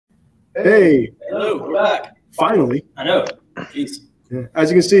Hey, Hello, we're back. finally. I know. Jeez. Yeah. As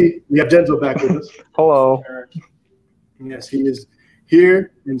you can see, we have Denzil back with us. Hello. Yes, he is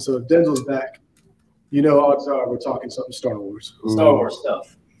here. And so if Denzil's back, you know odds are we're talking something Star Wars. Star Wars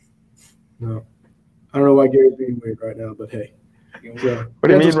stuff. No. I don't know why Gary's being weird right now, but hey. So, What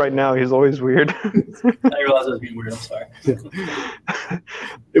do you mean right now? He's always weird. I realized I was being weird. I'm sorry.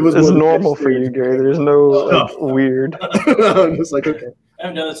 It was It's normal for you, Gary. There's no like, weird. I'm just like, okay. I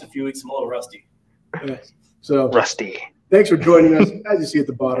haven't done this in a few weeks. I'm a little rusty. Yes. So Rusty. thanks for joining us. As you see at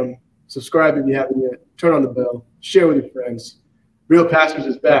the bottom, subscribe if you haven't yet. Turn on the bell. Share with your friends. Real Pastors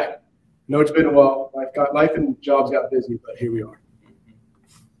is back. I know it's been a while. Life and jobs got busy, but here we are.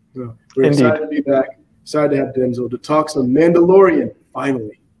 So we're excited to be back. Excited to have Denzil to talk some Mandalorian,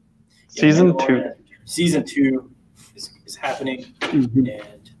 finally. Season 2. Season 2 is happening,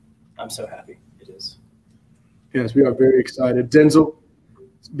 and I'm so happy it is. Yes, we are very excited. Denzil,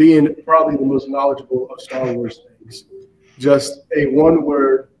 being probably the most knowledgeable of Star Wars things, just a one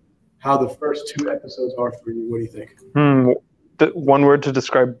word, how the first 2 episodes are for you. What do you think? One word to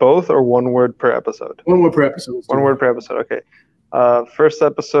describe both, or one word per episode? One word per episode. One word per episode. Okay. First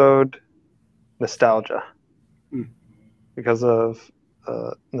episode, nostalgia, because of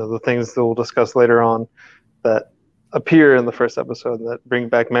the things that we'll discuss later on that appear in the first episode that bring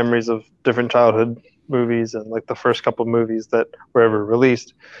back memories of different childhood movies and like the first couple of movies that were ever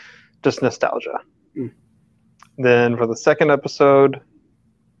released. Just nostalgia. Then for the second episode,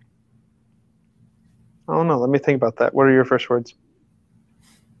 I don't know. Let me think about that. What are your first words?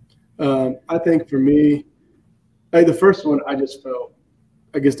 I think for me, the first one, I just felt,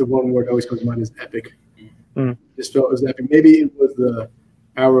 I guess the one word always comes to mind is epic. Just felt it was epic. Maybe it was the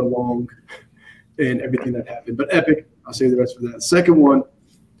hour long and everything that happened, but epic. I'll save the rest for that. Second one,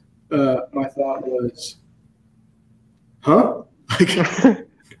 my thought was,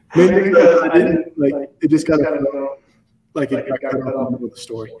 maybe because I didn't it just kind of felt like it got cut off in the middle of the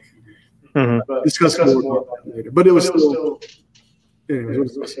story. But discuss more about that later. But it was still.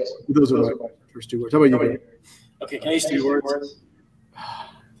 Anyways, those are my first 2 words. How about you, Gary? Okay, can I use 2 words?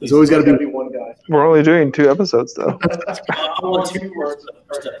 There's always got to be one guy. We're only doing 2 episodes, though. I want 2 words for the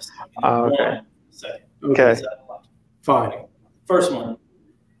first episode. Okay. Second. Okay. Fine. First one,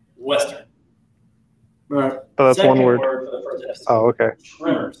 Western. All right. But that's Second one word. for the first episode. Oh, okay.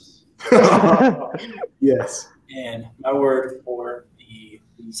 Tremors. Yes. And my word for the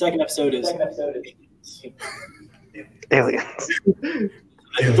second episode is Aliens.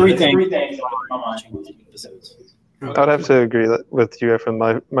 3 things I'm watching with episodes. I'd have to agree with you, Efren.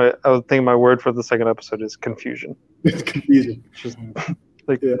 I would think my word for the second episode is confusion. It's confusing. Just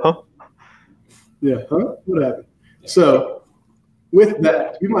like, huh? Yeah, huh? What happened? So, with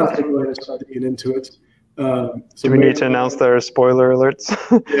that, we might have to go ahead and start getting into it. So do we need to announce there are spoiler alerts?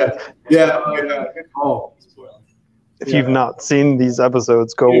 Yeah. Good call. If you've not seen these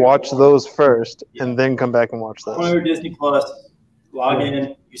episodes, go watch those first and then come back and watch On this. your Disney Plus, log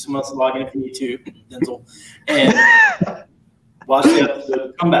in, use someone else to log in if you need to, Denzil, and watch the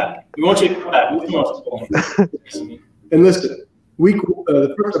episode. Come back. We want you to come back. We want to And listen,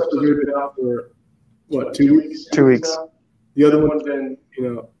 the first episode has been out for, what, 2 weeks? 2 weeks. The other one's been,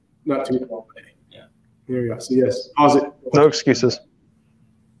 not too long. Yeah. There we go. So, yes, pause it. No excuses.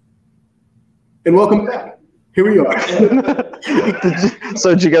 And welcome back. Here we are. So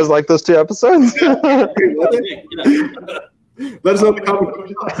did you guys like those 2 episodes? Let us know in the comments.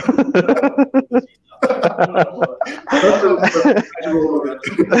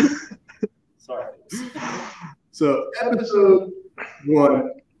 Sorry. So episode 1,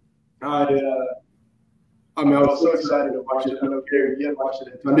 I was so excited to watch it. I know Gary, you haven't watched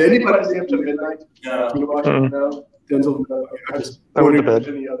it. Did anybody see episode midnight? No. You watch it? No. Denzel, no. I went to bed.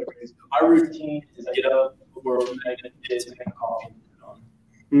 Any other crazy. My routine is I get up before we're making the kids, making coffee,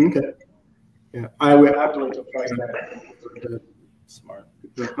 and put it on. Okay. Yeah, I have to wait till Friday night. Smart.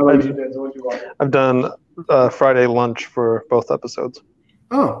 How about you, Denzel? What did you watch? I've done Friday lunch for both episodes.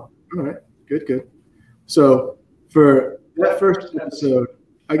 Oh, all right. Good. So for that first episode,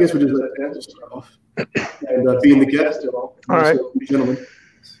 I guess we'll just let Denzel start off and being the guest. All right. So, gentlemen.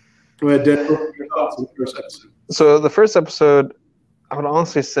 Go ahead, Denzel. Your thoughts on the first episode? So the first episode, I would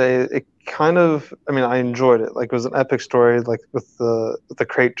honestly say it kind of, I enjoyed it. Like, it was an epic story, like with the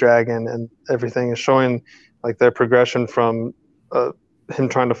crate dragon and everything, is showing like their progression from him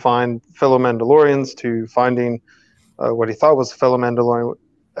trying to find fellow Mandalorians to finding what he thought was a fellow Mandalorian,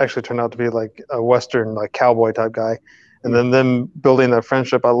 actually turned out to be like a Western, like cowboy type guy, and then them building that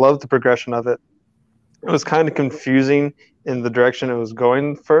friendship. I loved the progression of it. It was kind of confusing in the direction it was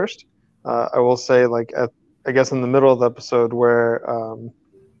going first. I will say, like, I guess in the middle of the episode where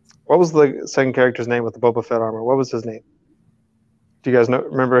What was the second character's name with the Boba Fett armor? What was his name? Do you guys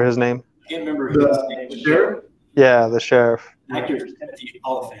remember his name? I can't remember his name. The sheriff? Yeah, the sheriff. Actor is Timothy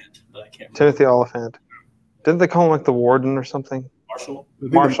Oliphant, but I can't remember. Timothy Oliphant. Didn't they call him like the warden or something? Marshall.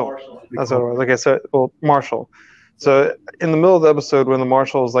 That's what it was. Like I said, well, Marshall. So in the middle of the episode, when the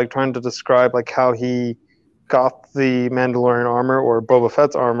Marshal is like trying to describe like how he got the Mandalorian armor or Boba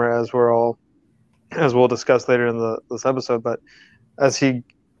Fett's armor, as we'll discuss later in this episode, but as he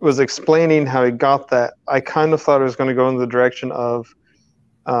was explaining how he got that, I kind of thought it was going to go in the direction of,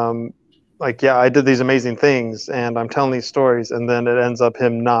 like, yeah, I did these amazing things and I'm telling these stories, and then it ends up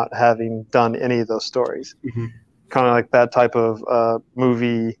him not having done any of those stories. Mm-hmm. Kind of like that type of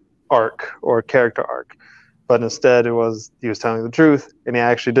movie arc or character arc. But instead, he was telling the truth, and he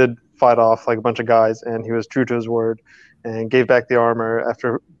actually did fight off like a bunch of guys, and he was true to his word and gave back the armor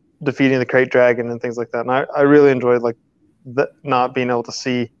after defeating the Krayt Dragon and things like that. And I really enjoyed like not being able to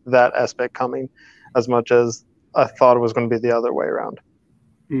see that aspect coming as much as I thought it was going to be the other way around.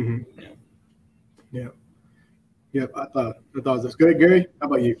 Mm-hmm. Yeah. I thought it was good. Gary, how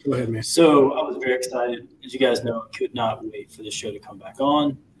about you? Go ahead, man. So I was very excited. As you guys know, I could not wait for the show to come back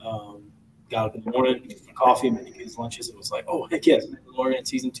on. Got up in the morning, made my coffee, made the kids lunches, and was like, oh, heck yes, Mandalorian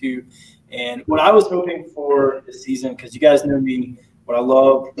season 2. And what I was hoping for this season, because you guys know me, what I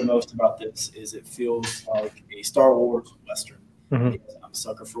love the most about this is it feels like a Star Wars Western. Mm-hmm. I'm a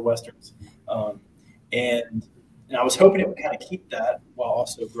sucker for Westerns. And I was hoping it would kind of keep that while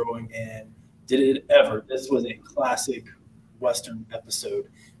also growing. And did it ever? This was a classic Western episode.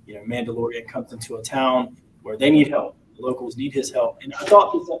 You know, Mandalorian comes into a town where they need help. The locals need his help. And I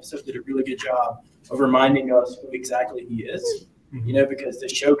thought this episode did a really good job of reminding us who exactly he is. Mm-hmm. You know, because the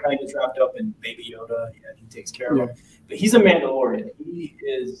show kind of gets wrapped up in Baby Yoda. Yeah, he takes care of him. But he's a Mandalorian. He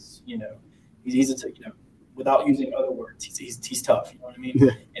is, you know, he's a, you know, without using other words, he's tough. You know what I mean?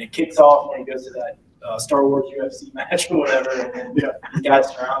 Yeah. And it kicks off and he goes to that Star Wars UFC match or whatever, and then the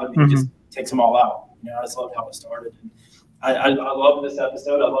guys surround him and he just takes them all out. You know, I just love how it started. And I love this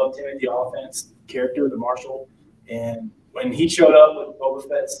episode. I love Timothy Oliphant's character, the Marshal. And when he showed up with Boba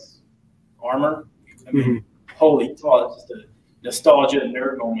Fett's armor, I mean, holy talk, just a nostalgia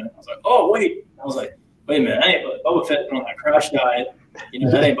nerd moment. I was like, oh, wait. I was like, wait a minute, that ain't Boba Fett on that crash diet. You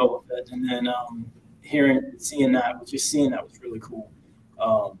know, that ain't Boba Fett. And then seeing that was really cool.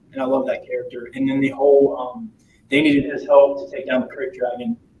 And I love that character. And then the whole, they needed his help to take down the Krayt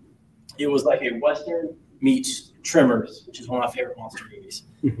Dragon. It was like a Western meets Tremors, which is one of my favorite monster movies.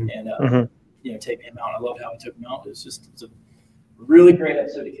 Mm-hmm. And, you know, taking him out. I loved how he took him out. It's a really great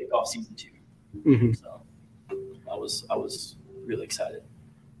episode to kick off season 2. Mm-hmm. So I was really excited.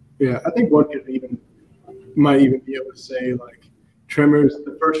 Yeah, I think one might even be able to say like Tremors.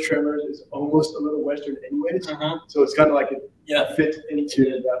 The first Tremors is almost a little Western, anyways. So it's kind of like it fits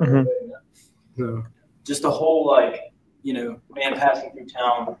into that whole thing. So just the whole like, you know, man passing through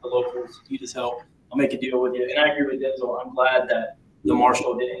town, the locals need his help. I'll make a deal with you. And I agree with Denzil. I'm glad that the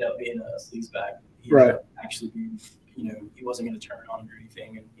Marshal didn't end up being a sleazebag. He ended up actually being, you know, he wasn't going to turn on him or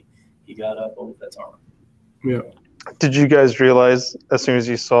anything, and he got up Boba Fett's armor. Yeah. Did you guys realize as soon as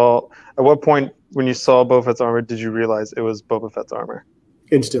you saw, at what point when you saw Boba Fett's armor, did you realize it was Boba Fett's armor?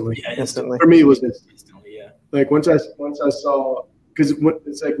 Instantly. Yeah, instantly. For me, it was instantly. Yeah. Like once I saw, because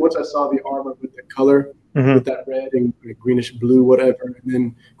it's like once I saw the armor with the color, with that red and greenish blue, whatever, and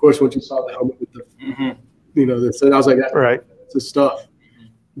then of course once you saw the helmet with the, you know, I was like, that's the stuff.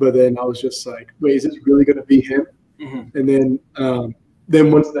 But then I was just like, wait, is this really going to be him? And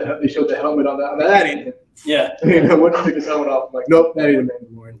then once they showed the helmet on that ain't him. Yeah. You know, once he took his helmet off, I'm like, nope, that ain't a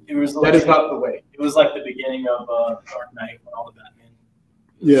Mandalorian. That is not the way. It was like the beginning of Dark Knight when all the Batman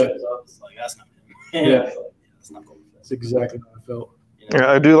shows up. It's like, that's not him. Yeah. That's not cool. That's exactly how I felt. Yeah,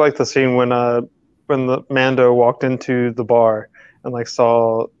 I do like the scene when the Mando walked into the bar and like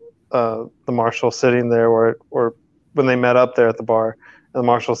saw the Marshal sitting there, or when they met up there at the bar, and the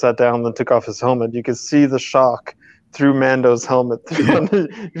Marshal sat down and then took off his helmet. You could see the shock through Mando's helmet.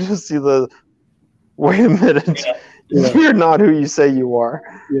 You just see the, wait a minute, you're not who you say you are.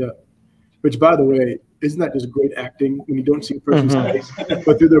 Yeah. Which, by the way, isn't that just great acting when you don't see a person's face,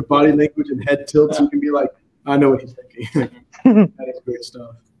 but through their body language and head tilts, you can be like, I know what he's thinking. That is great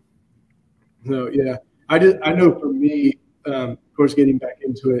stuff. So yeah, I know for me, of course, getting back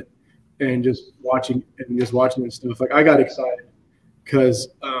into it and just watching and stuff, like I got excited because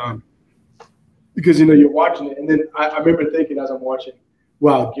you know you're watching it, and then I remember thinking as I'm watching,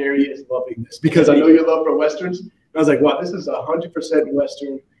 wow, Gary is loving this because I know your love for westerns. And I was like, wow, this is 100%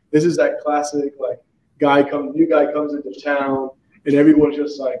 western. This is that classic like new guy comes into town, and everyone's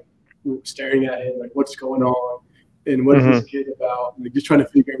just like staring at him like, what's going on? and what is this kid about? Like just trying to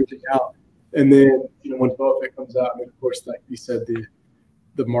figure everything out. And then, when Boba Fett comes out, and of course, like you said,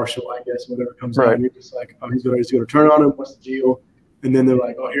 the marshal, I guess, whatever comes out, and you're just like, oh, he's going to turn on him. What's the deal? And then they're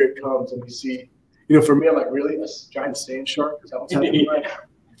like, oh, here it comes, and we see, for me, I'm like, really, a giant sand shark? Is that what's happening right now?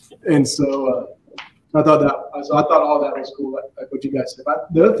 And so I thought all that was cool, like what you guys said.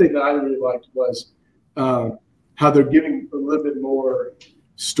 But the other thing that I really liked was how they're giving a little bit more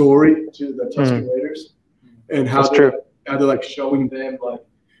story to the Tusken Raiders, and how they're like showing them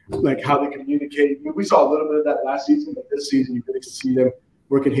like how they communicate. We saw a little bit of that last season, but this season you really see them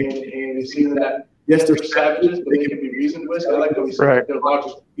working hand in hand. You see that yes, they're savages, but they can be reasoned with. I like that we see their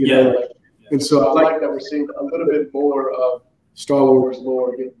logic, and so I like that we're seeing a little bit more of Star Wars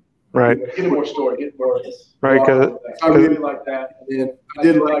lore, getting more story, getting more. Right, because I really like that. And then I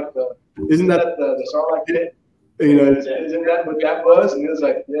did like isn't that the Sarlacc pit? Isn't that what that was? And it was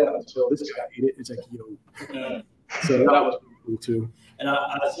like, yeah, until this guy ate it. It's like, So that was pretty cool too. And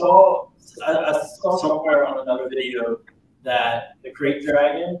I saw somewhere on another video that the Great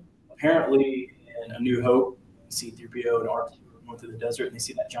Dragon, apparently in A New Hope, C-3PO and R2 are going through the desert and they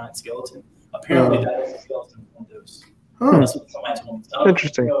see that giant skeleton. Apparently that is a skeleton of those. That's what somebody told me.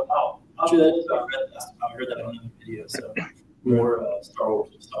 Interesting. How true that is? I heard that on another video. So more Star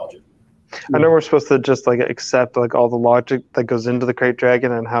Wars nostalgia. I know we're supposed to just like accept like all the logic that goes into the Great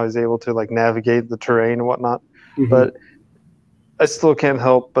Dragon and how he's able to like navigate the terrain and whatnot, but I still can't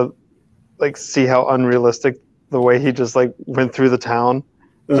help but like see how unrealistic the way he just like went through the town,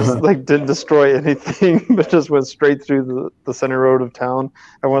 just like didn't destroy anything, but just went straight through the center road of town.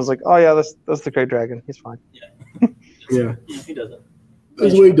 Everyone's like, oh yeah, that's the Great Dragon. He's fine. Yeah, he doesn't.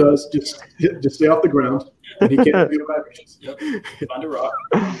 That's what he does. Just stay off the ground, and he can't feel vibrations. Find a rock.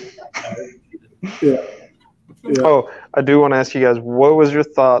 Yeah. Oh, I do want to ask you guys, what was your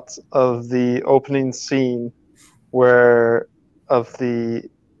thoughts of the opening scene I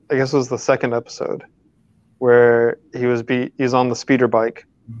guess it was the second episode, where he was on the speeder bike,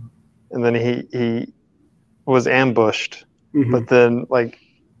 and then he was ambushed, but then like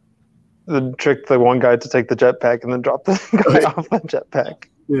tricked the one guy to take the jetpack and then dropped the guy off the jetpack.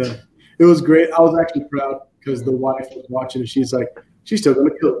 Yeah, it was great. I was actually proud because the wife was watching and she's like, she's still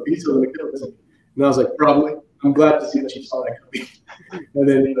gonna kill him. He's still gonna kill him. And I was like, probably. I'm glad to see that she saw that coming. And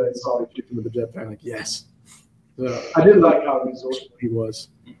then I saw him kick him with the jetpack. Like, yes. So I did like how resourceful he was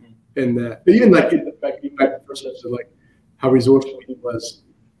in that. But even like in the fact, even back the first episode, like how resourceful he was,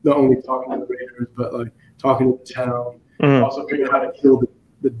 not only talking to the Raiders, but like talking to the town, also figuring out how to kill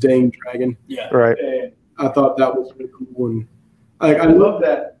the dang dragon. Yeah. Right. And I thought that was really cool. And I love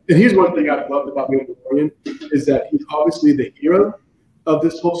that. And here's one thing I've loved about Mandalorian is that he's obviously the hero of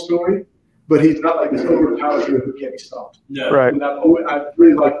this whole story, but he's not like this overpowered hero who can't be stopped. No. Right. And I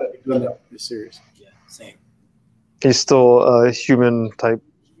really like that he's done that with this series. Yeah, same. He's still a human type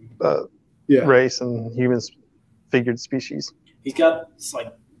race and human figured species. He's got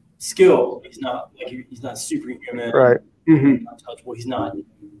like skill. He's not superhuman. Right. Untouchable. He's not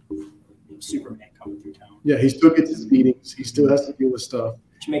Superman coming through town. Yeah, he still gets his beatings. He still has to deal with stuff.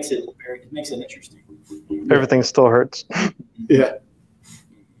 Which makes it interesting. Everything still hurts. Yeah.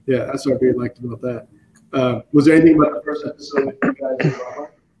 Yeah, that's what I really liked about that. Was there anything about the first episode that you guys did wrong?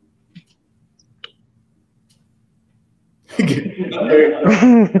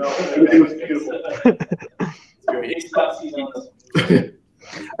 Everything was beautiful.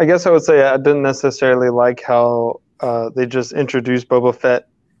 I guess I would say I didn't necessarily like how they just introduced Boba Fett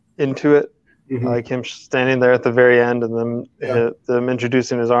into it, like him standing there at the very end and then them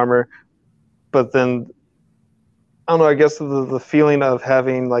introducing his armor. But then, I don't know, I guess the feeling of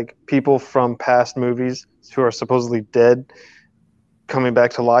having like people from past movies who are supposedly dead coming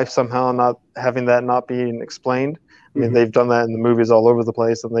back to life somehow and not having that not being explained. I mean, they've done that in the movies all over the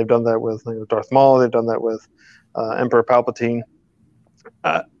place, and they've done that with Darth Maul. They've done that with Emperor Palpatine.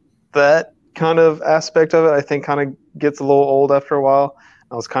 That kind of aspect of it, I think, kind of gets a little old after a while.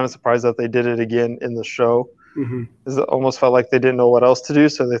 I was kind of surprised that they did it again in the show. It almost felt like they didn't know what else to do,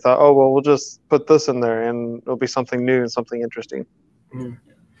 so they thought, oh, well, we'll just put this in there, and it'll be something new and something interesting.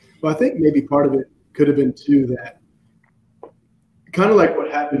 Well, I think maybe part of it could have been, too, that kind of like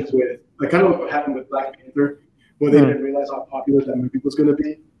what happened with Black Panther, where they didn't realize how popular that movie was going to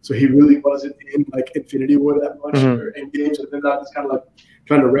be. So he really wasn't in like Infinity War that much or Endgame. So they're not just kind of like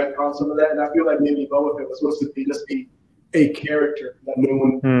trying to retcon some of that. And I feel like maybe Boba Fett was supposed to be just be a character that no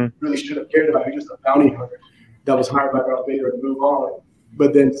one really should have cared about. He was just a bounty hunter that was hired by Darth Vader to move on.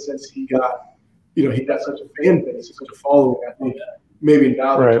 But then since he got such a fan base, such a following, I think maybe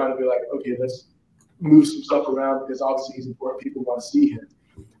now they're trying to be like, okay, let's move some stuff around because obviously he's important. People want to see him.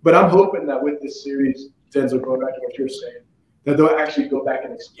 But I'm hoping that with this series, Denzil, going back to what you're saying, that they'll actually go back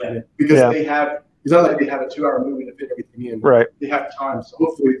and explain it because they have. It's not like they have a 2-hour movie to fit everything in. Right. They have time, so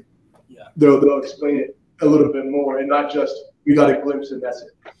hopefully, they'll explain it a little bit more and not just we got a glimpse and that's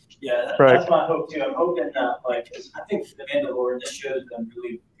it. Yeah, that's my hope too. I'm hoping that, like, I think The Mandalorian, this show has been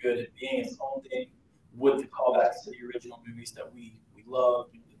really good at being its own thing with the callbacks to the original movies that we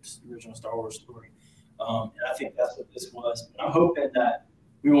love, the original Star Wars story. And I think that's what this was. But I'm hoping that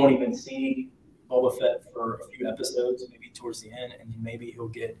we won't even see Boba Fett for a few episodes, maybe towards the end, and then maybe he'll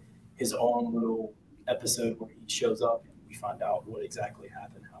get his own little episode where he shows up and we find out what exactly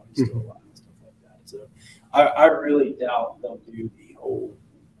happened, how he's still alive and stuff like that. So I really doubt they'll do the whole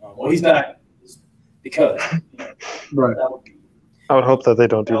well, he's back because right. That would be, I would hope that they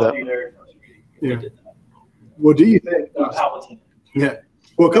don't do that. Well, do you think? Yeah.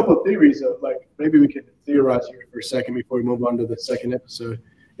 Well, a couple of theories of like maybe we could theorize here for a second before we move on to the second episode.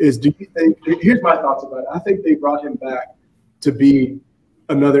 Is do you think? Here's my thoughts about it. I think they brought him back to be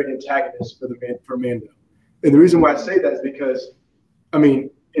another antagonist for Mando, and the reason why I say that is because, I mean,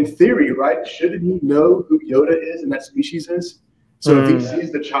 in theory, right? Shouldn't he know who Yoda is and that species is? So if he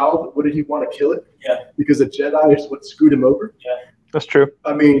sees the child, wouldn't he want to kill it? Yeah. Because the Jedi is what screwed him over. Yeah. That's true.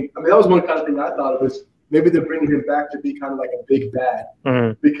 I mean that was one kind of thing I thought of was maybe they're bringing him back to be kind of like a big bad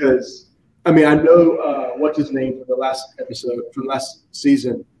because I mean I know what's his name from the last episode from last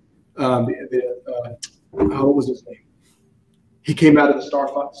season. What was his name? He came out of the Star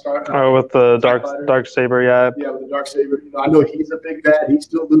with the dark saber, yeah. Yeah, with the dark saber. I know he's a big bad. He's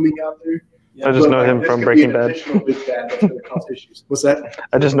still looming out there. Yeah, I just know him from Breaking Bad. Big bad that's going to cause issues. What's that?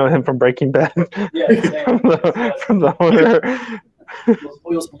 I just know him from Breaking Bad. Yeah, from the owner.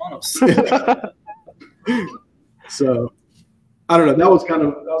 So, I don't know. That was kind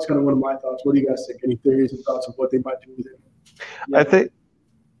of one of my thoughts. What do you guys think? Any theories and thoughts of what they might do with him? Yeah. I think.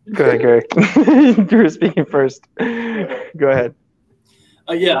 Go ahead, Gary. You were speaking first. Go ahead.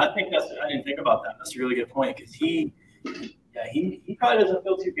 Yeah, I think I didn't think about that. That's a really good point because he probably doesn't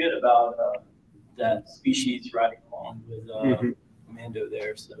feel too good about that species riding along with Mando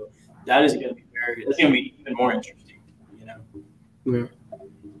there. So that is going to be that's going to be even more interesting, Yeah.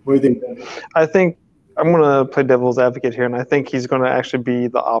 What do you think, Ben? I think I'm going to play devil's advocate here, and I think he's going to actually be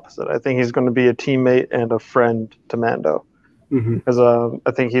the opposite. I think he's going to be a teammate and a friend to Mando. Because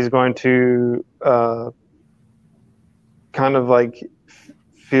I think he's going to kind of like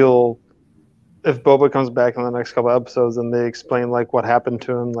feel if Boba comes back in the next couple of episodes and they explain like what happened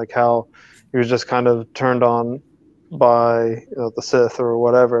to him, like how he was just kind of turned on by the Sith or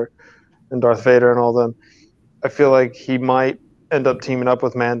whatever, and Darth Vader and all them. I feel like he might end up teaming up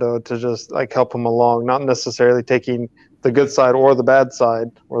with Mando to just like help him along, not necessarily taking the good side or the bad side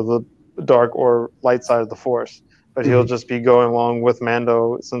or the dark or light side of the Force. But he'll just be going along with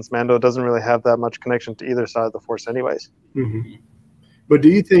Mando since Mando doesn't really have that much connection to either side of the Force anyways. But do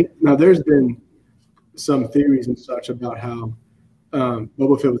you think, now there's been some theories and such about how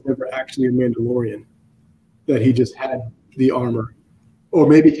Boba Fett was never actually a Mandalorian, that he just had the armor. Or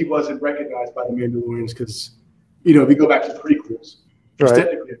maybe he wasn't recognized by the Mandalorians because, if you go back to the prequels, he's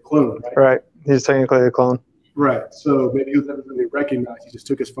technically a clone, right? Right. He's technically a clone. Right. So maybe he was never really recognized. He just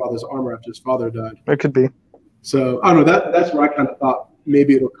took his father's armor after his father died. It could be. So I don't know. That's where I kind of thought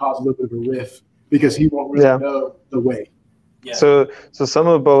maybe it'll cause a little bit of a rift because he won't really know the way. Yeah. So some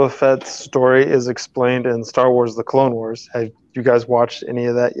of Boba Fett's story is explained in Star Wars: The Clone Wars. Have you guys watched any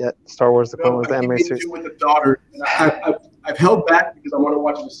of that yet? Star Wars: The Clone Wars, the anime series. With the daughter, and I've held back because I want to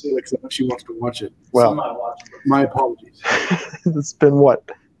watch it with because I know she wants to watch it. Well, my apologies. It's been what,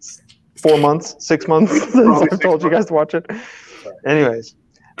 4 months, 6 months since I've told you guys to watch it. Anyways.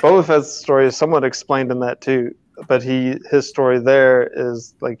 Boba Fett's story is somewhat explained in that too, but his story there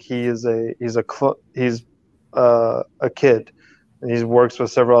is like he's a kid, and he works with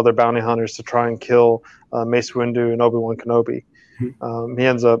several other bounty hunters to try and kill Mace Windu and Obi-Wan Kenobi. He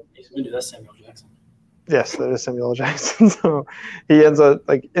ends up. Mace Windu, that's Samuel Jackson. Yes, that is Samuel L. Jackson. So he ends up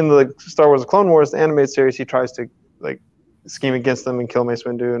like in the Star Wars: Clone Wars, the animated series. He tries to like scheme against them and kill Mace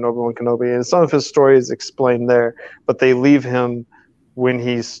Windu and Obi-Wan Kenobi, and some of his story is explained there, but they leave him when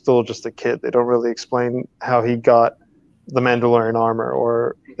he's still just a kid. They don't really explain how he got the Mandalorian armor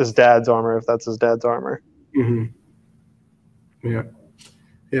or his dad's armor, if that's his dad's armor. Yeah.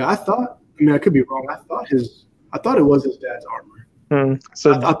 I thought. I mean, I could be wrong. I thought it was his dad's armor.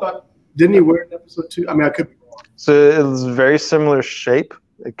 So I thought didn't he wear it in episode 2? I mean, I could be wrong. So it was very similar shape.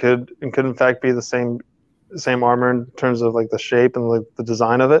 It could in fact be the same armor in terms of like the shape and like the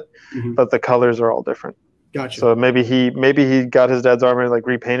design of it, but the colors are all different. Gotcha. So maybe he got his dad's armor and like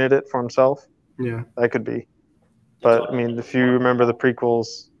repainted it for himself. Yeah, that could be. But I mean, if you remember the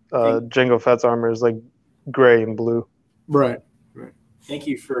prequels, Jango Fett's armor is like gray and blue. Right. Thank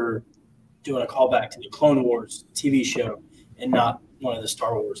you for doing a callback to the Clone Wars TV show and not one of the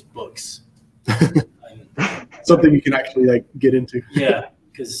Star Wars books. Something you can actually like get into. Yeah,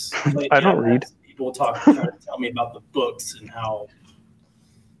 because I don't read. People try to tell me about the books and how.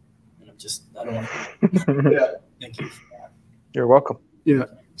 And I don't want to. Yeah. Thank you for that. You're welcome. Yeah.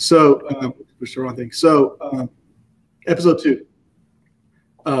 So, what's the wrong thing? So, episode 2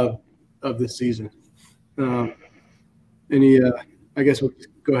 of this season. I guess we'll just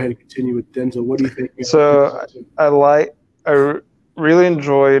go ahead and continue with Denzil. What do you think? So I really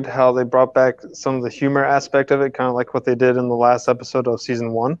enjoyed how they brought back some of the humor aspect of it, kind of like what they did in the last episode of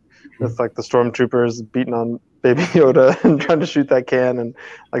season 1, with like the stormtroopers beating on Baby Yoda and trying to shoot that can, and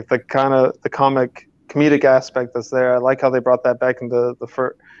like the comedic aspect that's there. I like how they brought that back into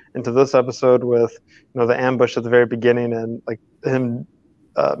this episode with the ambush at the very beginning, and like him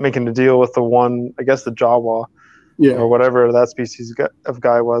making a deal with the one, I guess the Jawa. Yeah. Or whatever that species of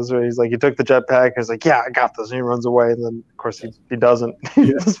guy was, where he's like, he took the jetpack, he's like, yeah, I got this, and he runs away, and then of course he doesn't.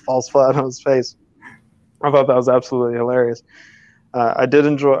 He just falls flat on his face. I thought that was absolutely hilarious. I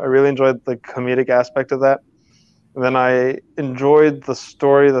really enjoyed the comedic aspect of that. And then I enjoyed the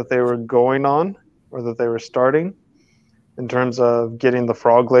story that they were going on, or that they were starting, in terms of getting the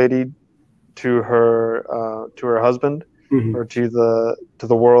frog lady to her husband, or to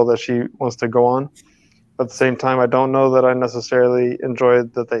the world that she wants to go on. At the same time, I don't know that I necessarily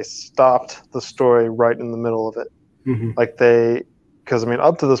enjoyed that they stopped the story right in the middle of it. Because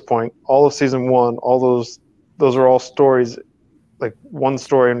up to this point, all of season 1, all those are all stories, like one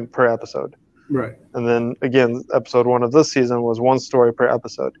story per episode. Right. And then again, episode 1 of this season was one story per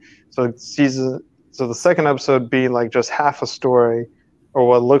episode. So the second episode being like just half a story, or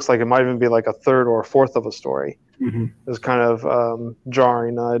what looks like it might even be like a third or a fourth of a story, is kind of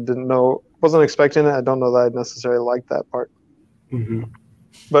jarring. I wasn't expecting it. I don't know that I necessarily liked that part.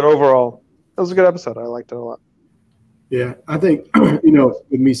 But overall, it was a good episode. I liked it a lot. Yeah, I think, with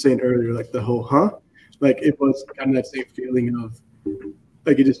me saying earlier, like the whole, like it was kind of that same feeling of,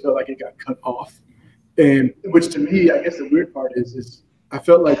 like it just felt like it got cut off. And which to me, I guess the weird part is I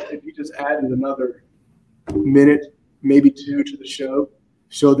felt like if you just added another minute, maybe 2 to the show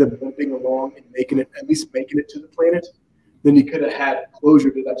them limping along and making it to the planet, then you could have had closure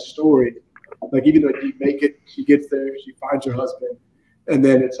to that story. Like, even though you make it, she gets there, she finds her husband, and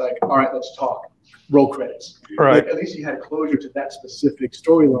then it's like, all right, let's talk. Roll credits. Right. Like, at least you had closure to that specific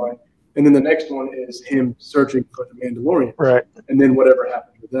storyline. And then the next one is him searching for the Mandalorian. Right. And then whatever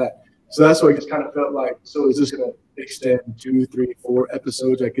happened with that. So that's why I just kind of felt like, so is this going to extend 2, 3, 4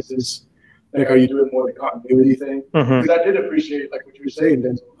 episodes? Like, are you doing more of the continuity thing? Because I did appreciate, like what you were saying,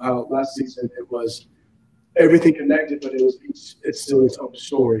 Denzil, how last season it was everything connected, but it's still its own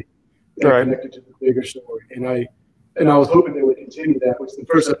story. Right. Connected to the bigger story. And I was hoping they would continue that, which the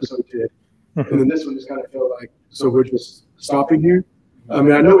first episode did. And then this one just kind of felt like, so we're just stopping here. I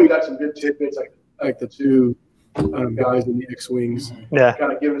mean, I know we got some good tidbits, like the 2 guys in the X-Wings. Yeah.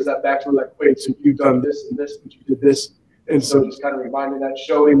 Kind of giving us that backstory, like, wait, so you've done this and this, and you did this. And so just kind of reminding that,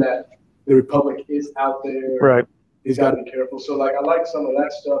 showing that the Republic is out there. Right. He's got to be careful. So, like, I like some of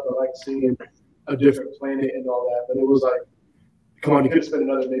that stuff. I like seeing a different planet and all that. But it was like, come on, you could spend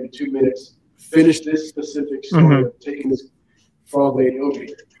another maybe 2 minutes, finish this specific story of taking this frog lady over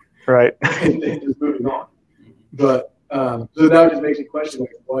here. Right. And then just moving on. But so now it just makes you question,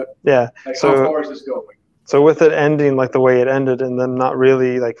 like, what? Yeah. Like, how far is this going? So with it ending like the way it ended, and then not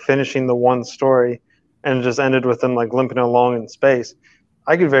really like finishing the one story, and it just ended with them like limping along in space,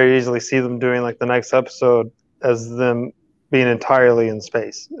 I could very easily see them doing like the next episode as them being entirely in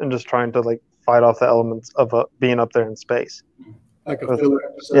space and just trying to like fight off the elements of being up there in space. Like a filler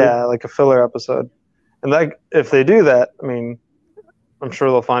episode? Yeah, like a filler episode. And that, if they do that, I mean, I'm sure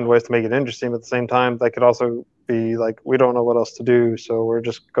they'll find ways to make it interesting, but at the same time, that could also be like, we don't know what else to do, so we're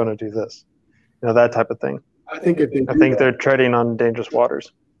just going to do this. That type of thing. I think they're treading on dangerous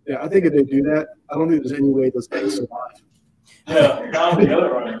waters. Yeah, I think if they do that, I don't think there's any way those things survive. No, not the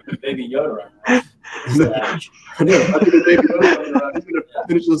Yoda runner, Baby Yoda runner. I think if Baby Yoda runner, he's going to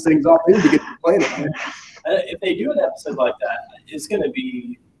finish those things off to get to the planet. Man. If they do an episode like that, it's going to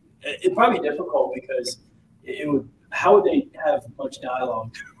be, it'd probably be difficult because how would they have much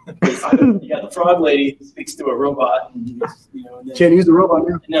dialogue? The frog lady speaks to a robot, and then, can't use the robot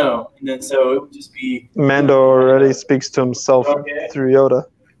now. No, and then so it would just be Mando already speaks to himself through Yoda.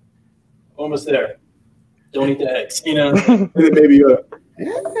 Almost there. Don't eat the eggs, And then Baby Yoda.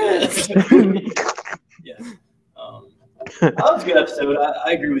 Yeah. That was a good episode.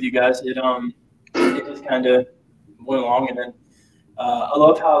 I agree with you guys. It just kind of went along, and then I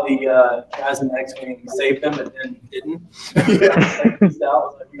love how the guys in the X-Wing saved them, but then didn't. Peaced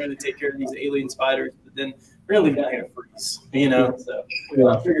out. Like, we're going to take care of these alien spiders, but then we're going to leave down here to freeze. So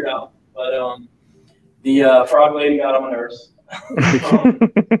figured out. But the frog lady got on my nerves.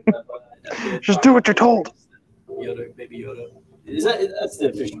 Just do what you're told. Yoda, Baby Yoda. That's the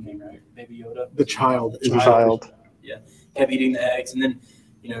official name, right? Baby Yoda. The child. The child. Yeah. Kept eating the eggs, and then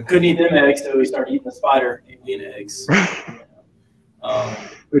couldn't eat them eggs, so he started eating the spider alien eggs.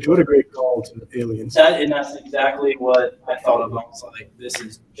 Which, what a great call to aliens. And that's exactly what I thought of. I was like, this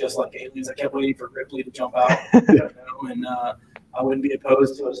is just like aliens. I kept waiting for Ripley to jump out, and I wouldn't be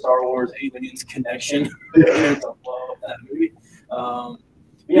opposed to a Star Wars aliens connection. I love that movie. I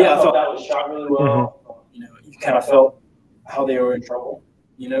thought that was shot really well. You kind of felt how they were in trouble.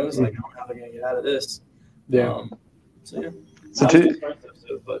 It's like, how are they going to get out of this? Yeah. So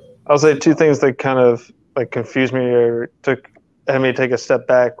I'll say two things that kind of like confused me or had me take a step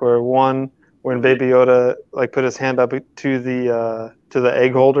back. Were one, when Baby Yoda like put his hand up to the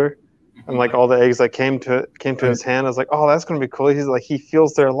egg holder, and like all the eggs that came to his hand, I was like, oh, that's gonna be cool. He's like, he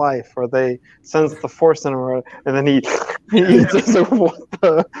feels their life, or they sense the force in him, and then he eats. Like,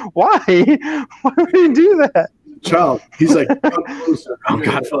 why? Why would he do that? Child, he's like, come closer. Oh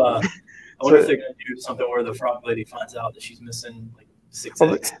God, I wonder if they're gonna do something where the frog lady finds out that she's missing like 6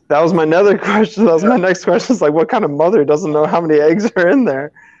 eggs. That was my other question. That was my next question. Is like, what kind of mother doesn't know how many eggs are in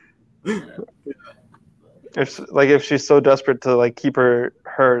there? If she's so desperate to like keep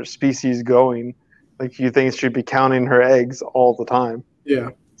her species going, like, you think she'd be counting her eggs all the time. Yeah.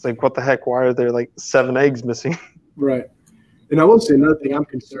 It's like, what the heck? Why are there like 7 eggs missing? Right. And I will say another thing I'm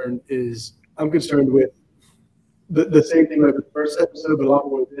concerned with the same thing like with the first episode, but a lot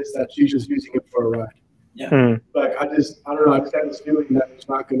more with this, that she's just using it for a ride. Yeah. Like, I don't know, I just got this feeling that there's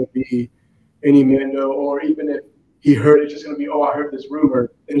not going to be any Mando, or even if he heard, it's just going to be, I heard this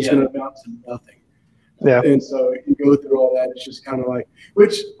rumor, and it's going to amount to nothing. Yeah. And so you go through all that, it's just kind of like,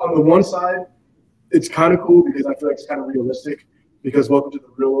 which on the one side, it's kind of cool because I feel like it's kind of realistic, because welcome to the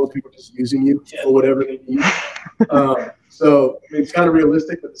real world, people are just using you for whatever they need. So I mean, it's kind of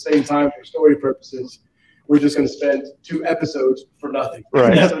realistic, but at the same time, for story purposes, we're just going to spend 2 episodes for nothing.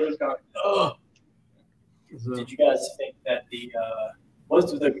 Right. So just kind of like, Did you guys think that the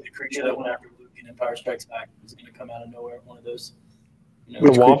creature that went after Luke in Empire Strikes Back was going to come out of nowhere? One of those.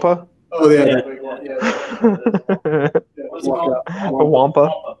 The Wampa? Oh, yeah. What's it called? A Wampa?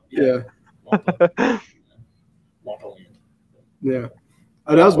 Yeah. Wampa Land. Yeah.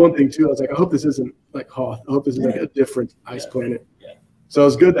 And that was one thing, too. I was like, I hope this isn't like Hoth. I hope this is like a different ice planet. Yeah. So it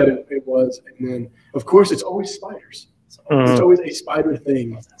was good that it was. And then, of course, it's always spiders. It's always a spider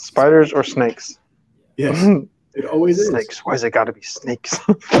thing. Spiders or snakes? Yes. It always is. Snakes. Why is it got to be snakes?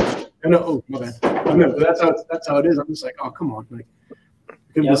 I know. Oh, my bad. I know, but that's how it is. I'm just like, oh, come on. Like,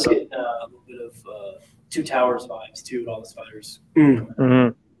 I was getting a little bit of Two Towers vibes, too, with all the spiders. Mm-hmm.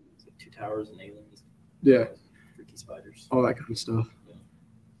 Like 2 Towers and aliens. Yeah. Freaky spiders. All that kind of stuff. Yeah.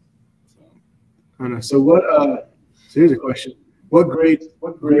 So. I don't know. So what? So here's a question. What grades?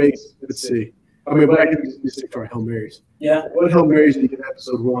 Let's see. I mean, but I can just stick to our Hail Marys. Yeah. What Hail Marys did you get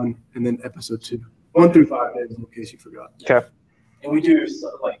episode 1 and then episode 2? 1 through 5, in case you forgot. Okay. And we do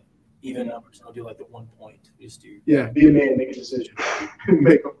like even numbers. I'll do like the 1 point. We just do. Yeah, be a man, make a decision.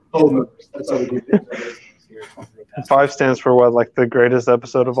 Make whole numbers. That's how we do things. 5 stands for what? Like the greatest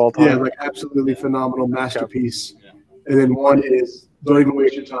episode of all time? Yeah, like absolutely phenomenal masterpiece. Yeah. And then 1 is don't even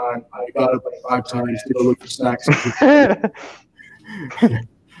waste your time. I got up like 5 times to go look for snacks.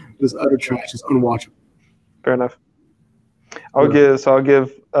 This utter trash is unwatchable. Fair enough. I'll give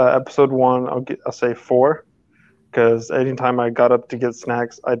episode 1. I'll say 4, because anytime I got up to get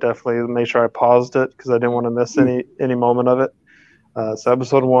snacks, I definitely made sure I paused it because I didn't want to miss any moment of it. So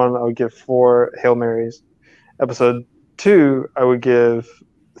episode 1, I would give 4 Hail Marys. Episode 2, I would give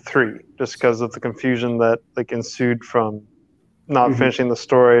 3, just because of the confusion that like ensued from not finishing the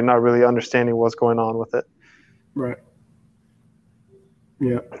story, not really understanding what's going on with it. Right.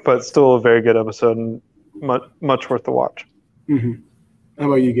 Yeah. But still a very good episode and much worth the watch. Mm-hmm. How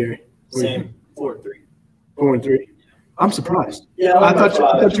about you, Gary? Same. 4 and 3. 4 and 3. I'm surprised. Yeah, I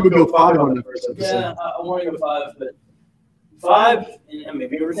thought you would go 5 on the first episode. Yeah, I want to go 5, but 5, and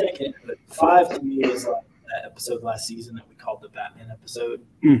maybe we're thinking, but 5 to me is like that episode last season that we called the Batman episode.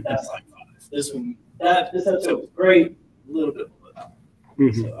 That's like 5. This episode was great, a little bit below that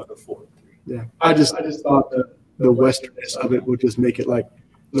one. So I'll go 4 and 3. Yeah, I just thought the westernness of it would just make it like,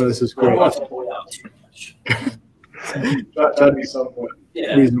 no, this is great. I don't want to point out too much. Try to be somewhat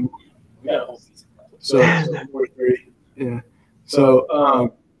reasonable. We got a whole season. So 4 and 3. Yeah. So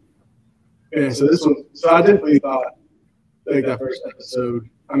so this one. So I definitely thought like that first episode.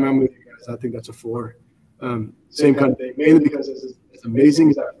 I'm with you guys. I think that's a 4. Same kind of thing, mainly because as amazing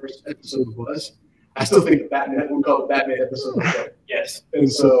as that first episode was, I still think Batman. We call it Batman episode. Yes.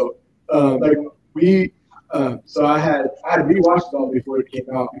 And so, so I had rewatched it all before it came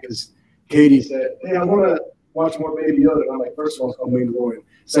out because Katie said, "Hey, I want to watch more Baby Yoda." And I'm like, first of all, it's called Mandalorian.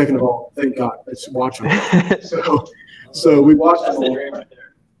 Second of all, thank God, let's watch it. So we watched That's it the all. dream right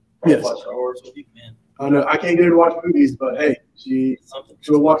there. Yes. Watch Star Wars with you, man. I know I can't get her to watch movies, but hey,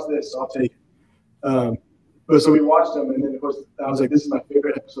 she'll watch this, so I'll take it. But so we watched them, and then of course I was like, "This is my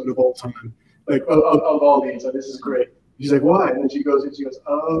favorite episode of all time, like of all these. Like, this is great." She's like, "Why?" And then she goes,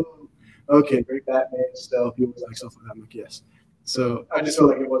 "Oh, okay, great Batman stuff. He was like stuff like that." I'm like, "Yes." So I just felt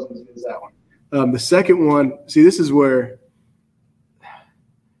like it wasn't as good as that one. The second one, see, this is where.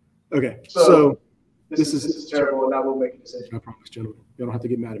 Okay, so this is terrible, and I will make a decision. I promise, gentlemen. You don't have to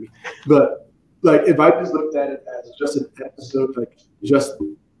get mad at me. But like, if I just looked at it as just an episode, like just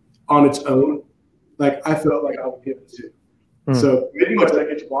on its own, like I felt like I would give it 2. So pretty much like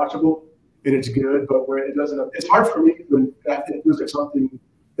it's watchable and it's good, but where it doesn't, it's hard for me when it feels like something,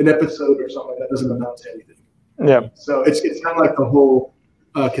 an episode or something like that doesn't amount to anything. Yeah. So it's kind of like the whole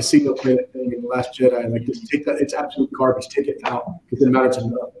Casino Planet thing in The Last Jedi. Like, just take that; it's absolute garbage. Take it out because it matters to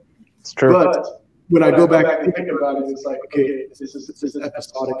nothing. It's true. But when I go back and think about it, it's like, okay, this is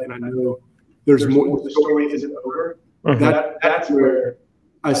episodic, and I know there's more. The story isn't over. That's where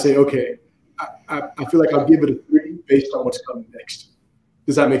I say, okay, I feel like I'll give it a 3 based on what's coming next.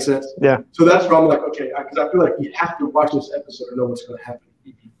 Does that make sense? Yeah. So that's where I'm like, okay, because I feel like you have to watch this episode to know what's going to happen.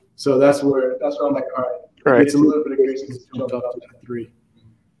 So that's where I'm like, all right. It's a little bit of grace to jump up to that 3.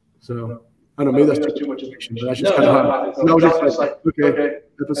 So I don't know, maybe that's too much information, but that's just kind of how. No, just like okay,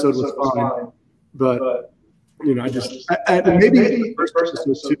 episode was fine, but you know, I just and maybe the first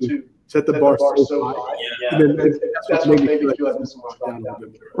episode too set the bar so high, and then that's what made me feel like this one down a little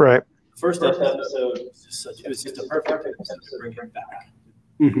bit more. Right. First episode was just a perfect episode to bring him back.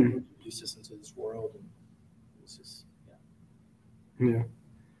 Introduce us into this world, and it's just yeah.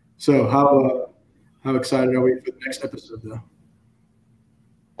 So how excited are we for the next episode though?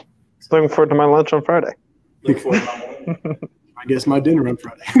 Looking forward to my lunch on Friday. Looking forward to my morning. I guess my dinner on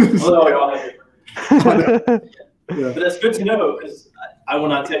Friday. But that's good to know because I will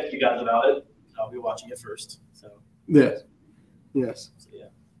not text you guys about it. I'll be watching it first. So yes. So, yeah,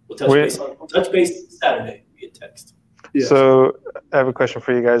 we'll touch base Saturday via text. Yes. So I have a question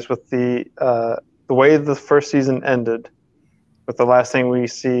for you guys. With the way the first season ended, but the last thing we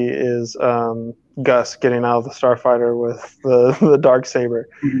see is Gus getting out of the Starfighter with the Darksaber.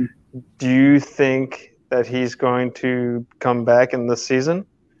 Do you think that he's going to come back in this season,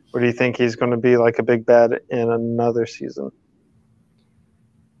 or do you think he's going to be like a big bad in another season?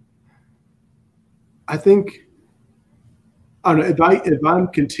 I think I don't know if I'm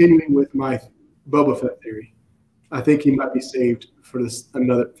continuing with my Boba Fett theory. I think he might be saved for the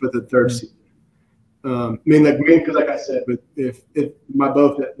third season. Because like I said, but if my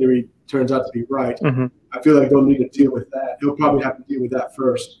Boba Fett theory turns out to be right, I feel like they'll need to deal with that. He'll probably have to deal with that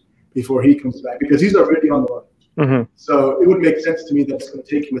first before he comes back because he's already on the run. So it would make sense to me that it's going to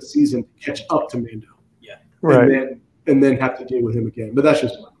take him a season to catch up to Mando. Yeah. Right. And then have to deal with him again. But that's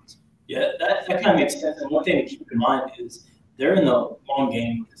just my thoughts. Yeah, that kind of makes sense. And one thing to keep in mind is they're in the long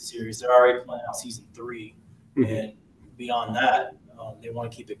game with the series. They're already planning out season 3, and beyond that, they want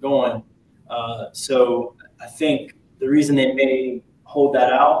to keep it going. So I think the reason they may hold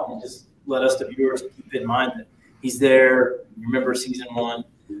that out and just let us, the viewers, keep in mind that he's there. Remember season 1.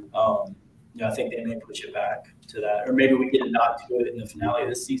 I think they may push it back to that, or maybe we get a nod to it in the finale of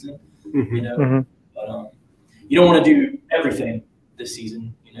this season. But you don't want to do everything this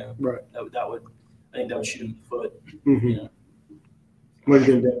season. Right. That would I think that would shoot him in the foot. What are you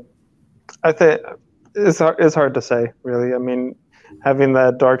gonna do? I think it's hard to say, really. I mean, having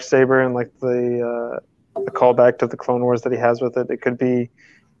that Darksaber and like the callback to the Clone Wars that he has with it, it could be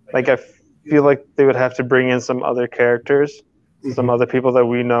like I feel like they would have to bring in some other characters, some other people that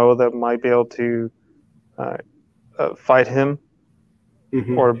we know that might be able to fight him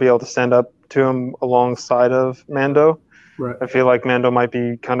or be able to stand up to him alongside of Mando. Right. I feel like Mando might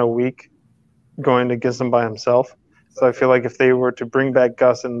be kind of weak going against him by himself. So I feel like if they were to bring back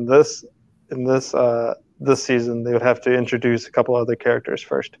Gus in this season, they would have to introduce a couple other characters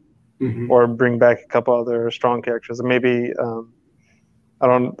first, or bring back a couple other strong characters. And maybe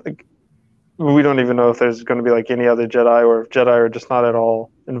we don't even know if there's going to be like any other Jedi, or if Jedi are just not at all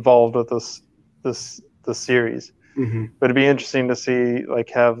involved with this series. But it'd be interesting to see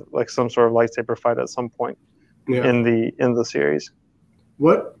have some sort of lightsaber fight at some point in the series.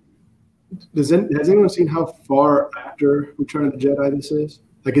 What has anyone seen how far after Return of the Jedi this is?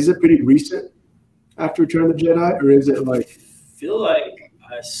 Like, is it pretty recent after Return of the Jedi, or is it like? I feel like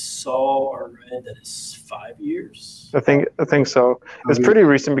I saw or read that it's 5 years. I think so. It's pretty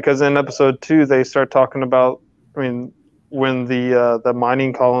recent because in episode 2 they start talking about. I mean, when the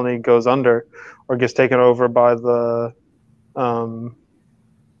mining colony goes under or gets taken over by the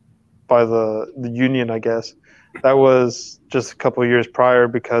Union, I guess. That was just a couple of years prior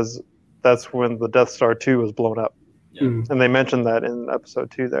because that's when the Death Star 2 was blown up. Yeah. And they mentioned that in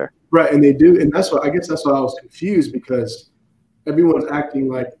episode 2 there. Right, and they do, and that's what I why I was confused, because everyone's acting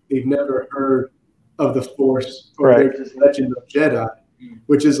like they've never heard of the Force or Right. there's this legend of Jedi,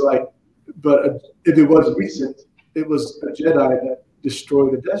 which is like, but if it was recent, it was a Jedi that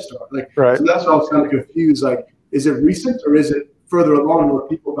destroyed the Death Star. Like, Right. so that's why I was kind of confused. Like, is it recent or is it further along where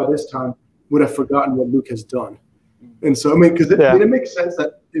people by this time would have forgotten what Luke has done? And so, I mean, because it makes sense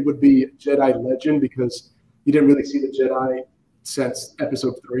that it would be Jedi legend because you didn't really see the Jedi since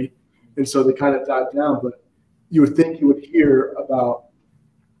episode 3. And so they kind of died down, but you would think you would hear about,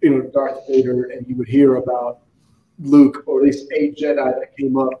 Darth Vader, and you would hear about Luke, or at least a Jedi that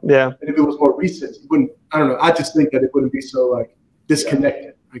came up. Yeah. And if it was more recent, you wouldn't, I don't know. I just think that it wouldn't be so like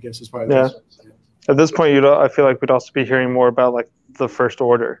disconnected, I guess is probably the best way to say it. At this point, I feel like we'd also be hearing more about like the First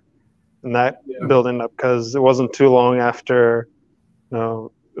Order and that building up, because it wasn't too long after, it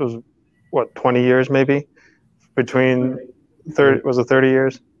was what, 20 years maybe between 30, was it 30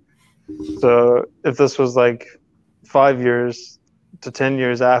 years? So if this was like 5 years to 10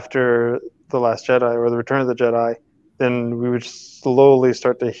 years after The Last Jedi or The Return of the Jedi, then we would slowly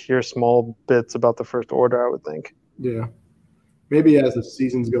start to hear small bits about the First Order, I would think. Yeah. Maybe as the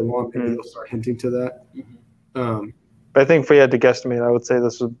seasons go on, maybe they'll start hinting to that. But I think if we had to guesstimate, I would say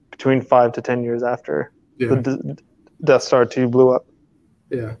this was between 5 to 10 years after the Death Star 2 blew up.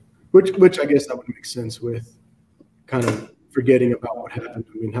 Yeah. Which I guess that would make sense with kind of forgetting about what happened.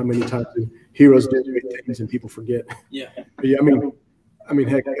 I mean, how many times do heroes do great things and people forget? Yeah. But yeah, I mean,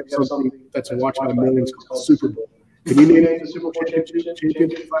 heck, something that's watched by millions called Super Bowl. Can you name the Super Bowl championship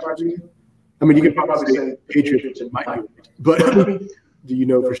 5 years ago? I mean, you could probably say Patriots might be, but do you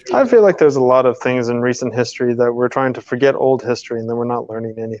know for sure? I feel like there's a lot of things in recent history that we're trying to forget old history, and then we're not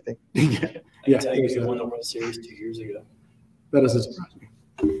learning anything. I can tell you who won the World Series 2 years ago. That doesn't surprise me.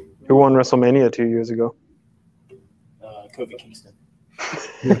 Who won WrestleMania 2 years ago? Kofi Kingston.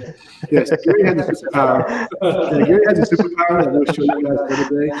 Yes, Gary has a superpower. Gary has a superpower that we'll show you guys the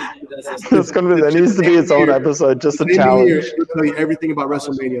other day. That needs to be its own episode, just a challenge. We'll tell you everything about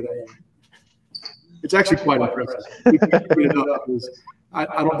WrestleMania that year. It's actually quite impressive. We can read it up because I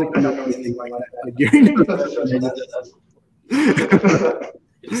don't think I know anything like that. Like Gary knows.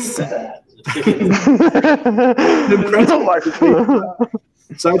 It's sad.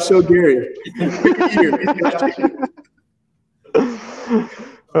 Sideshow Gary.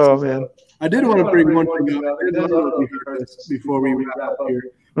 Oh man! I did want to bring one thing up. I don't know if you heard this before we wrap up here.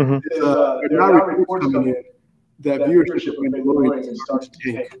 There are now reports coming in that viewership of Mandalorian is starting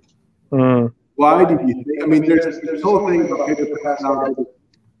to tank. Why do you think? I mean, there's this whole thing about people passing out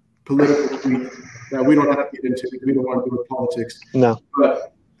political tweets that we don't have to get into because we don't want to do with politics. No.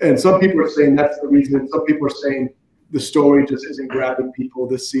 And some people are saying that's the reason. Some people are saying the story just isn't grabbing people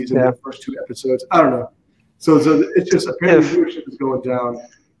this season, the first 2 episodes. I don't know. So it's just apparently viewership is going down.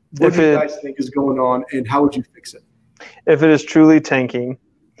 What do you guys think is going on, and how would you fix it? If it is truly tanking,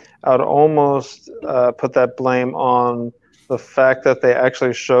 I would almost put that blame on the fact that they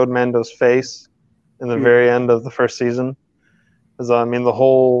actually showed Mando's face in the very end of the first season. Because I mean, the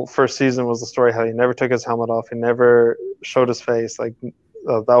whole first season was the story how he never took his helmet off, he never showed his face. Like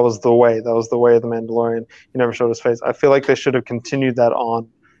that was the way. That was the way of the Mandalorian. He never showed his face. I feel like they should have continued that on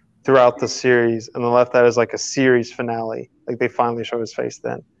throughout the series and then left that as like a series finale. Like they finally showed his face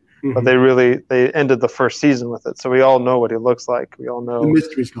then. But they ended the first season with it. So we all know what he looks like. We all know the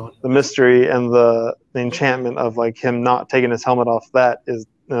mystery's gone. The mystery and the enchantment of like him not taking his helmet off, that is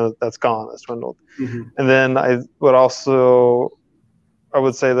that's gone, that's dwindled. And then I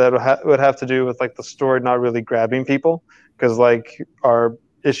would say that it would have to do with like the story not really grabbing people, because like our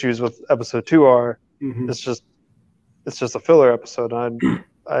issues with episode 2 are it's just a filler episode. And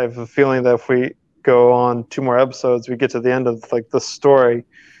I have a feeling that if we go on 2 more episodes, we get to the end of like the story,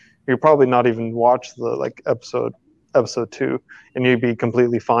 you probably not even watch the like episode 2, and you'd be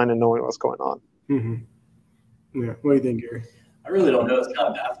completely fine in knowing what's going on. Yeah. What do you think, Gary? I really don't know. It's kind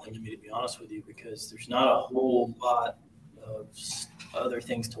of baffling to me, to be honest with you, because there's not a whole lot of other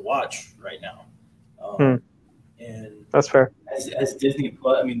things to watch right now. And that's fair. As Disney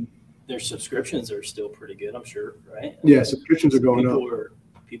Plus, I mean, their subscriptions are still pretty good, I'm sure, right? Yeah, subscriptions are going up.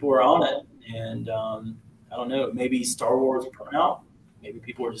 people are on it, and I don't know, maybe Star Wars burnout. Maybe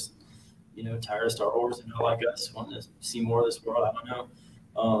people are just tired of Star Wars and not like us, wanting to see more of this world. I don't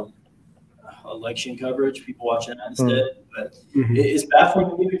know. Election coverage, people watching that instead. But it's baffling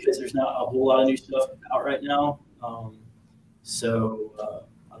to me because there's not a whole lot of new stuff out right now. So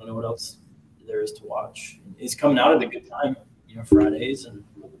I don't know what else there is to watch. It's coming out at a good time, Fridays and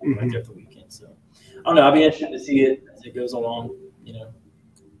right there at the weekend. So I don't know. I'll be interested to see it as it goes along. Yeah.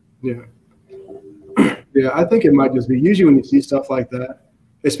 Yeah, I think it might just be usually when you see stuff like that,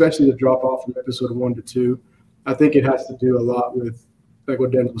 especially the drop off from episode 1 to 2. I think it has to do a lot with like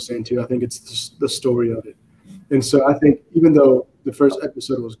what Denzil was saying too. I think it's just the story of it, and so I think even though the first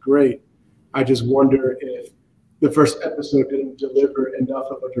episode was great, I just wonder if the first episode didn't deliver enough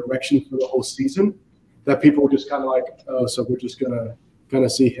of a direction for the whole season that people were just kind of like, oh, so we're just gonna kind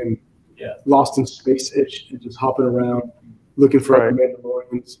of see him lost in space-ish and just hopping around looking for other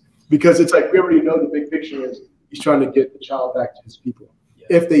Mandalorians, because it's like we already know the big picture is he's trying to get the child back to his people,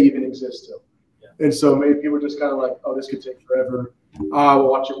 if they even exist still. And so maybe people are just kind of like, oh, this could take forever. We'll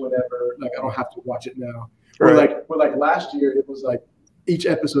watch it whenever. Like, I don't have to watch it now. Right. Or like last year, it was like each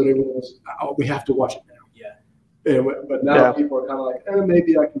episode, everyone was, oh, we have to watch it now. Yeah. But now people are kind of like,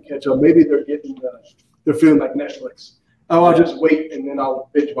 maybe I can catch up. Maybe they're getting they're feeling like Netflix. Oh, I'll just wait and then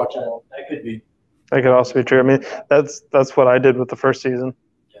I'll binge watch it all. That could be. That could also be true. I mean, that's what I did with the first season.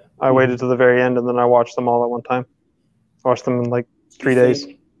 Yeah. I waited to the very end and then I watched them all at one time. Watched them in like 3 days.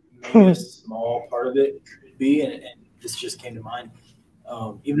 Maybe a small part of it could be, and this just came to mind.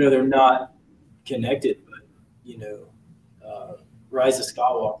 Even though they're not connected, but Rise of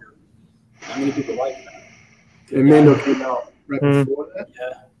Skywalker. How many people like that? And Mando came out right before that.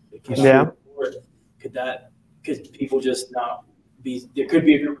 Yeah, it came out before. Could people just not be? There could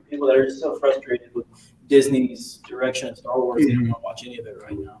be a group of people that are just so frustrated with Disney's direction of Star Wars they don't want to watch any of it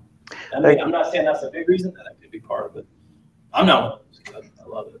right now. I'm not saying that's a big reason. That could be part of it. I'm not. I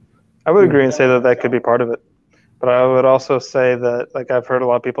love it. I would agree and say that could be part of it. But I would also say that, like I've heard a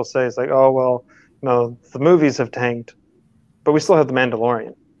lot of people say, it's like, oh, well, the movies have tanked, but we still have The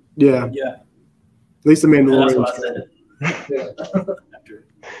Mandalorian. Yeah. Yeah. At least The Mandalorian. That's what I said.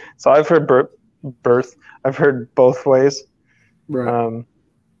 So I've heard I've heard both ways. Right.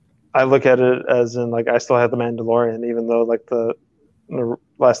 I look at it as in, like, I still have The Mandalorian, even though, like, the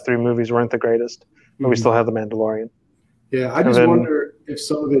last 3 movies weren't the greatest, but we still have The Mandalorian. Yeah, I just wonder if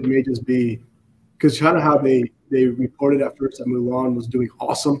some of it may just be because kind of how they reported at first that Mulan was doing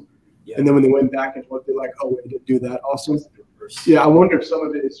awesome, and then when they went back and looked, they're like, oh, we didn't do that awesome. Yeah, I wonder if some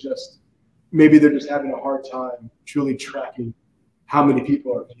of it is just maybe they're just having a hard time truly tracking how many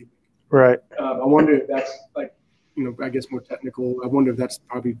people are viewing. Right. I wonder if that's like, I guess more technical. I wonder if that's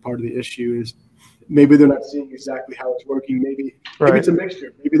probably part of the issue is maybe they're not seeing exactly how it's working. Maybe it's a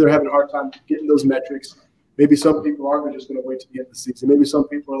mixture. Maybe they're having a hard time getting those metrics. Maybe some people aren't just going to wait to the end of the season. Maybe some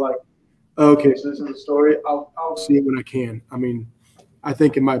people are like, okay, so this is a story. I'll see it when I can. I mean, I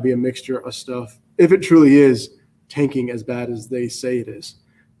think it might be a mixture of stuff. If it truly is tanking as bad as they say it is.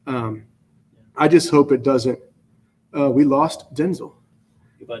 I just hope it doesn't. We lost Denzil.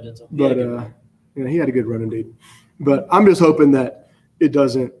 Goodbye, Denzil. But he had a good run indeed. But I'm just hoping that it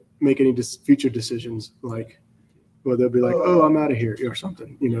doesn't make any future decisions like, well, they'll be like, oh, I'm out of here or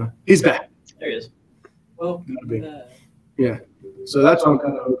something. He's back. There he is. Well, yeah. So that's what I'm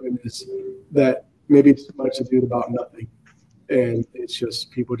kind of hoping is that maybe it's too much to do about nothing. And it's just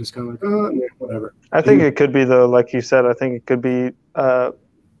people just kind of like, oh, whatever. I think it could be, though, like you said, I think it could be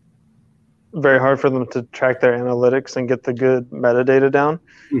very hard for them to track their analytics and get the good metadata down.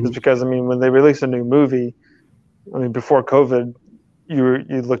 It's because, when they release a new movie, before COVID, you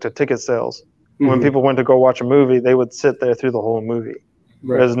looked at ticket sales. When people went to go watch a movie, they would sit there through the whole movie.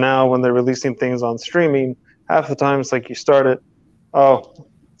 Right. Whereas now when they're releasing things on streaming, half the time it's like you start it, oh,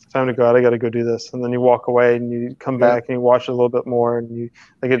 it's time to go out, I got to go do this. And then you walk away and you come back and you watch it a little bit more. And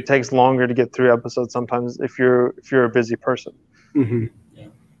it takes longer to get through episodes sometimes if you're a busy person. Mm-hmm. Yeah.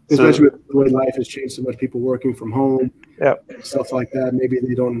 Especially with the way life has changed so much, people working from home, and stuff like that. Maybe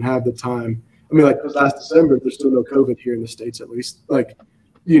they don't have the time. Like last December, there's still no COVID here in the States, at least. Like,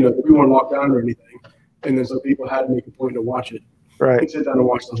 we weren't locked down or anything. And then so people had to make a point to watch it. Right. And sit down and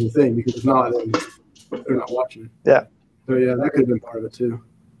watch the whole thing because if not, then they're not watching it. Yeah. So, that could have been part of it, too.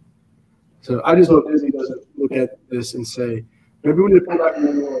 So, I just hope Disney doesn't look at this and say, maybe we need to pull back from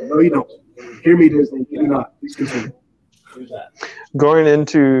Mandalorian. No, you don't. Hear me, Disney. You do not. Please continue. Here's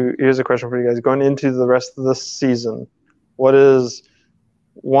a question for you guys. Going into the rest of the season, what is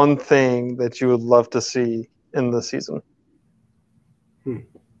one thing that you would love to see in the season?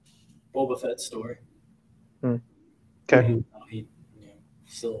 Boba Fett's story. Okay.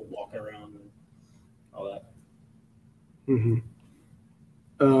 still walking around and all that.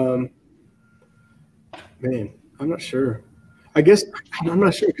 Man, I'm not sure. I guess I'm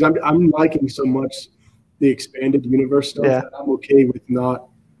not sure because I'm liking so much the expanded universe stuff that I'm okay with not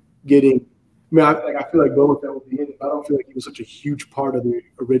getting. I mean, I feel like Boba Fett will be in it, but I don't feel like he was such a huge part of the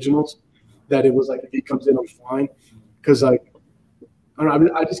originals that it was like if he comes in, I'm fine. Because like I don't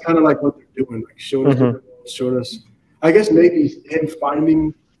know, I just kind of like what they're doing, like showing us. I guess maybe him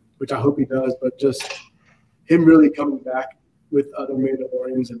finding, which I hope he does, but just him really coming back with other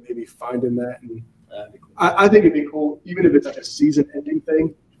Mandalorians and maybe finding that. And cool. I think it'd be cool, even if it's like a season-ending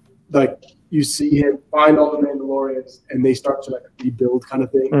thing. Like you see him find all the Mandalorians and they start to like rebuild kind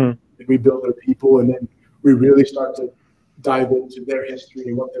of thing, and rebuild their people, and then we really start to dive into their history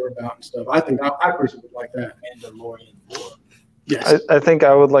and what they're about and stuff. I think I personally would like that. Mandalorian 4. Yes, I think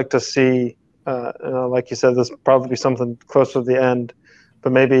I would like to see, like you said, this probably something close to the end,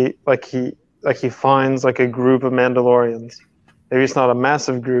 but maybe like he finds like a group of Mandalorians. Maybe it's not a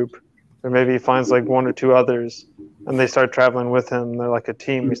massive group, or maybe he finds like one or two others, and they start traveling with him. They're like a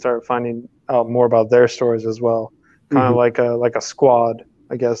team. We start finding out more about their stories as well, kind of like a squad,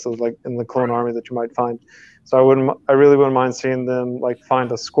 I guess, of like in the clone army that you might find. So I really wouldn't mind seeing them like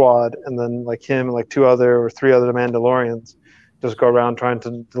find a squad, and then like him and like 2 other or 3 other Mandalorians just go around trying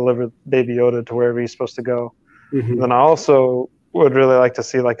to deliver Baby Yoda to wherever he's supposed to go. And then I also would really like to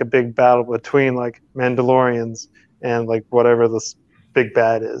see like a big battle between like Mandalorians and like whatever this big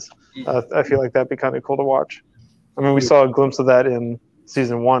bad is. I feel like that'd be kind of cool to watch. I mean, we saw a glimpse of that in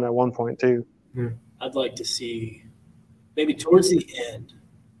season 1 at one point too. I'd like to see maybe towards the end,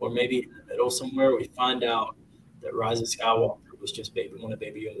 or maybe in the middle somewhere, we find out that Rise of Skywalker was just one of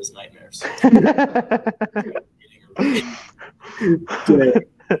Baby Yoda's nightmares.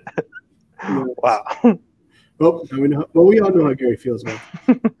 Wow. Well, I mean, we all know how Gary feels, man.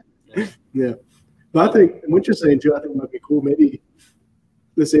 Yeah. But I think what you're saying too, I think might be cool. Maybe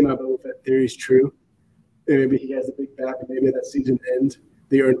let's say my Boba Fett theory is true, and maybe he has a big back, and maybe at that season end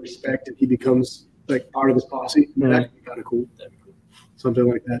they earn respect, and he becomes like part of his posse. That could be kind of cool. Something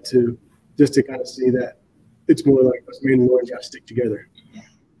like that too, just to kind of see that it's more like us Mandalorians got to stick together.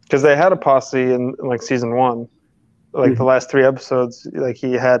 Because they had a posse in like season 1, like the last 3 episodes. Like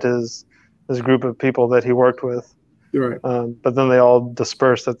he had his group of people that he worked with. Right. But then they all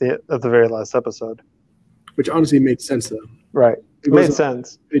dispersed at the very last episode. Which honestly made sense though. Right. It made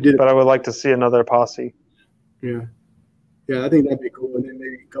sense. They did it. But I would like to see another posse. Yeah. Yeah, I think that'd be cool. And then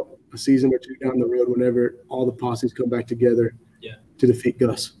maybe a season or 2 down the road, whenever all the posses come back together to defeat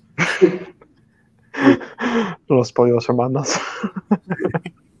Gus. Los pollos hermanos.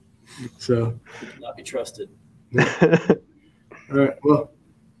 So. Not be trusted. All right. Well,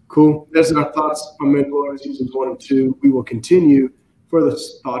 cool. That's our thoughts on Mandalorian seasons 1 and 2. We will continue further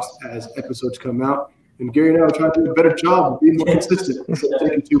thoughts as episodes come out. And Gary and I will try to do a better job of being more consistent instead of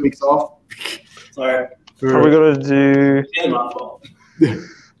taking 2 weeks off. Sorry. Are we going to do? My fault.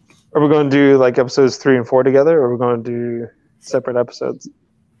 Are we going to do like episodes 3 and 4 together, or are we going to do separate episodes,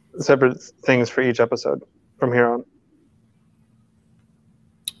 separate things for each episode from here on?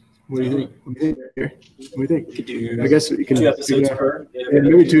 What do you think? What do you think? We could do, I guess we can 2 episodes per. Yeah,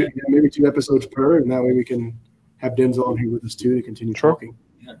 maybe 2 episodes per, and that way we can have Denzil on here with us too to continue talking.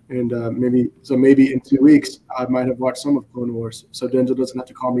 Yeah. And maybe in 2 weeks I might have watched some of Clone Wars, so Denzil doesn't have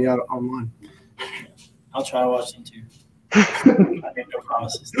to call me out online. I'll try to watch them too. I make no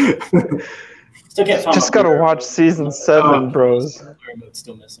promises. Still can't find. Just gotta watch season 7, bros. Remote's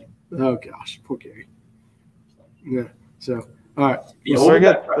still missing. Oh gosh, poor Gary. Yeah. So all right. Yeah, very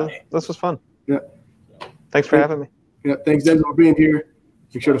good. This was fun. Yeah. Thanks for having me. Yeah. Thanks, Denzil, for being here.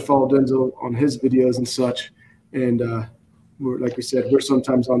 Make sure to follow Denzil on his videos and such. And like we said, we're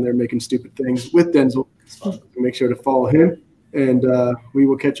sometimes on there making stupid things with Denzil. So make sure to follow him. And we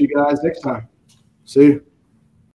will catch you guys next time. See you.